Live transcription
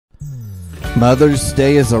Mother's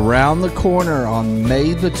Day is around the corner on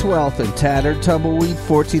May the 12th, and Tattered Tumbleweed,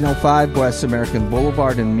 1405 West American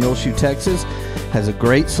Blvd in Muleshoe, Texas, has a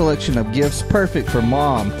great selection of gifts perfect for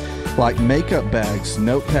mom, like makeup bags,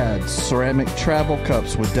 notepads, ceramic travel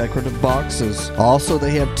cups with decorative boxes. Also,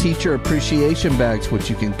 they have teacher appreciation bags,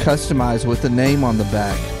 which you can customize with a name on the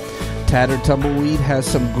back. Tattered Tumbleweed has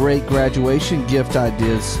some great graduation gift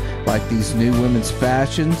ideas, like these new women's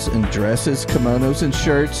fashions and dresses, kimonos, and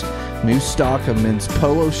shirts. New stock of men's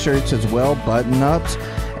polo shirts as well, button-ups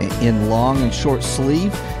in long and short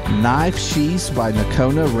sleeve. Knife sheaths by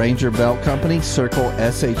Nocona Ranger Belt Company, Circle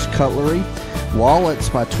SH Cutlery. Wallets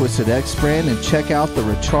by Twisted X brand, and check out the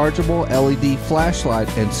rechargeable LED flashlight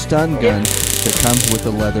and stun gun that comes with a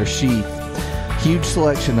leather sheath. Huge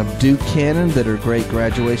selection of Duke Cannon that are great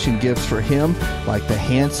graduation gifts for him, like the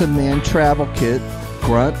Handsome Man Travel Kit,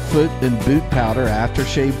 Grunt foot and boot powder, after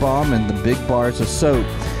Shave Balm, and the big bars of soap.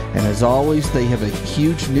 And as always, they have a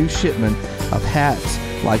huge new shipment of hats,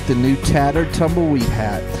 like the new Tattered Tumbleweed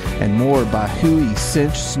hat, and more by Hooey,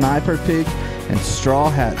 Cinch, Sniper Pig, and straw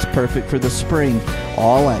hats perfect for the spring,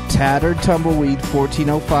 all at Tattered Tumbleweed,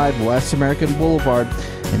 1405 West American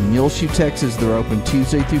Blvd in Muleshoe, Texas. They're open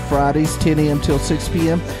Tuesday through Fridays, 10 a.m. till 6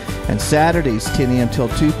 p.m., and Saturdays, 10 a.m. till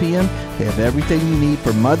 2 p.m. They have everything you need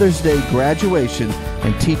for Mother's Day, graduation,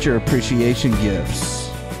 and teacher appreciation gifts.